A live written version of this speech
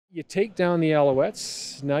You take down the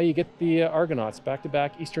Alouettes, now you get the Argonauts,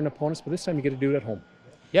 back-to-back Eastern opponents, but this time you get to do it at home.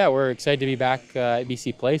 Yeah, we're excited to be back at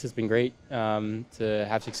BC Place. It's been great to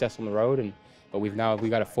have success on the road, but we've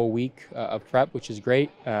got a full week of prep, which is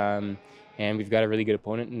great, and we've got a really good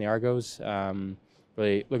opponent in the Argos.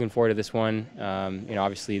 Really looking forward to this one.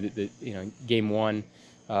 Obviously, game one,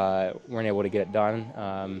 weren't able to get it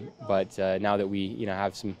done, but now that we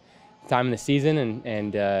have some time in the season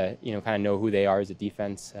and kind of know who they are as a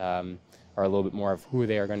defense, or a little bit more of who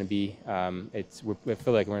they are going to be. We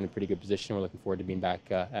feel like we're in a pretty good position. We're looking forward to being back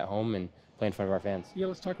at home and playing in front of our fans. Yeah,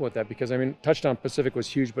 let's talk about that because, Touchdown Pacific was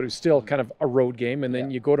huge, but it was still kind of a road game, and then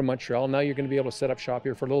you go to Montreal. Now you're going to be able to set up shop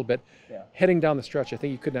here for a little bit. Yeah. Heading down the stretch, I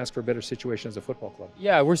think you couldn't ask for a better situation as a football club.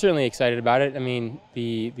 Yeah, we're certainly excited about it.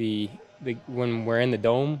 When we're in the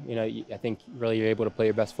Dome, I think really you're able to play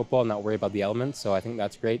your best football and not worry about the elements, so I think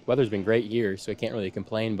that's great. Weather's been great here, so I can't really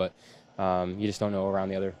complain, but you just don't know around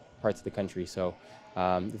the other parts of the country. So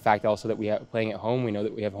the fact also that we have playing at home, we know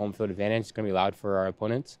that we have home field advantage. It's going to be loud for our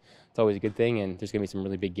opponents. It's always a good thing, and there's going to be some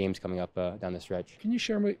really big games coming up down the stretch. Can you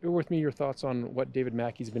share with me your thoughts on what David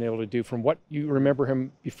Mackie's been able to do from what you remember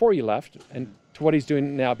him before you left and to what he's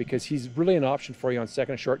doing now? Because he's really an option for you on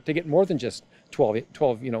second and short to get more than just 12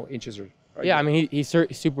 inches or. Yeah, he's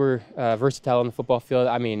super versatile on the football field.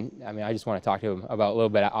 I just want to talk to him about a little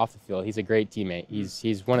bit off the field. He's a great teammate.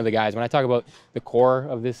 He's one of the guys. When I talk about the core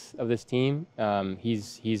of this team,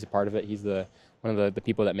 he's a part of it. He's one of the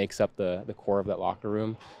people that makes up the core of that locker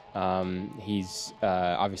room. He's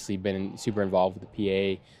obviously been super involved with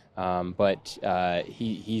the PA, but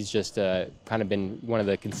he's just kind of been one of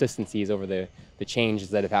the consistencies over the changes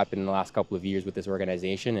that have happened in the last couple of years with this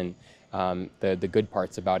organization and the good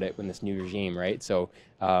parts about it in this new regime, right? So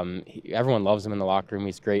everyone loves him in the locker room.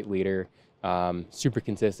 He's a great leader, super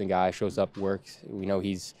consistent guy, shows up, works. We know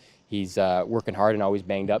he's working hard and always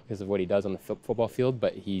banged up because of what he does on the football field,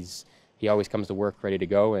 but he always comes to work ready to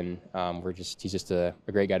go, and he's just a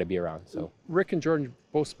great guy to be around. So Rick and Jordan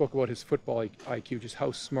both spoke about his football IQ, just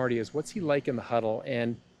how smart he is. What's he like in the huddle,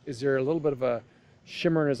 and is there a little bit of a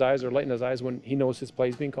shimmer in his eyes or light in his eyes when he knows his play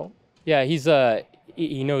is being called? Yeah,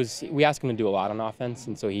 he knows. We ask him to do a lot on offense,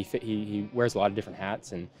 and so he wears a lot of different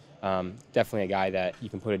hats, and definitely a guy that you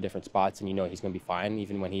can put at different spots, and he's going to be fine.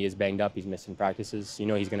 Even when he is banged up, he's missing practices.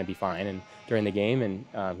 He's going to be fine and during the game, and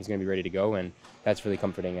he's going to be ready to go. And that's really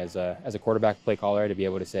comforting as a quarterback play caller to be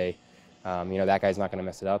able to say, that guy's not going to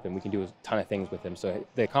mess it up, and we can do a ton of things with him. So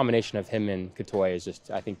the combination of him and Katoy is just,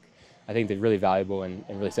 I think they're really valuable and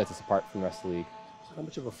really sets us apart from the rest of the league. So how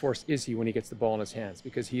much of a force is he when he gets the ball in his hands?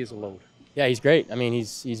 Because he is a load. Yeah, he's great.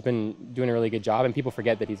 He's been doing a really good job, and people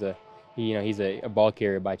forget that he's a ball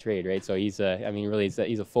carrier by trade, right? So he's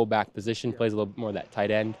a fullback position, plays a little bit more of that tight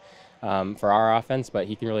end for our offense, but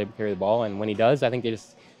he can really carry the ball, and when he does, I think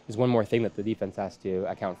there's one more thing that the defense has to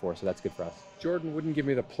account for, so that's good for us. Jordan wouldn't give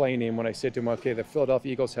me the play name when I said to him, okay, the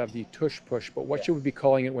Philadelphia Eagles have the tush push, but what should we be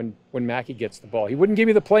calling it when Mackie gets the ball? He wouldn't give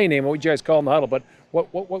me the play name, what would you guys call in the huddle, but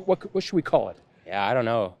what should we call it? Yeah, I don't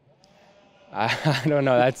know. I don't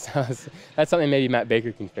know. That's something maybe Matt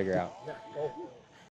Baker can figure out.